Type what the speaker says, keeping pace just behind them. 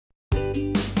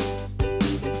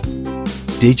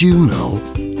Did you know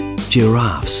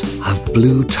giraffes have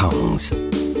blue tongues?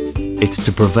 It's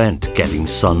to prevent getting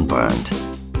sunburned.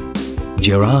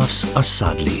 Giraffes are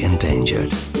sadly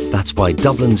endangered. That's why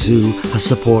Dublin Zoo has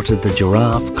supported the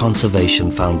Giraffe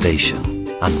Conservation Foundation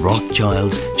and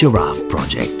Rothschild's Giraffe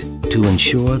Project to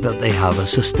ensure that they have a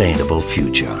sustainable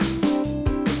future.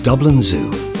 Dublin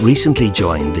Zoo recently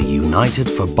joined the United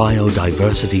for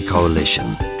Biodiversity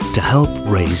Coalition to help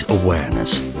raise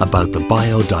awareness about the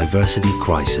biodiversity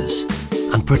crisis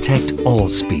and protect all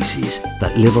species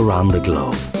that live around the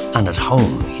globe and at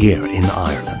home here in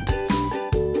Ireland.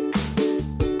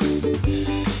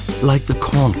 Like the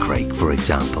corncrake, for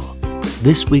example,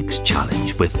 this week's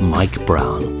challenge with Mike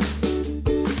Brown.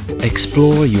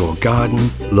 Explore your garden,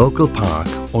 local park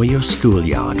or your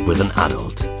schoolyard with an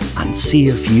adult and see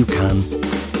if you can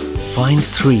find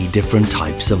 3 different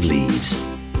types of leaves.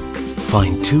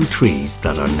 Find 2 trees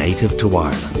that are native to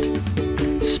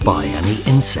Ireland. Spy any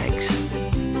insects.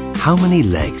 How many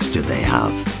legs do they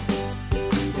have?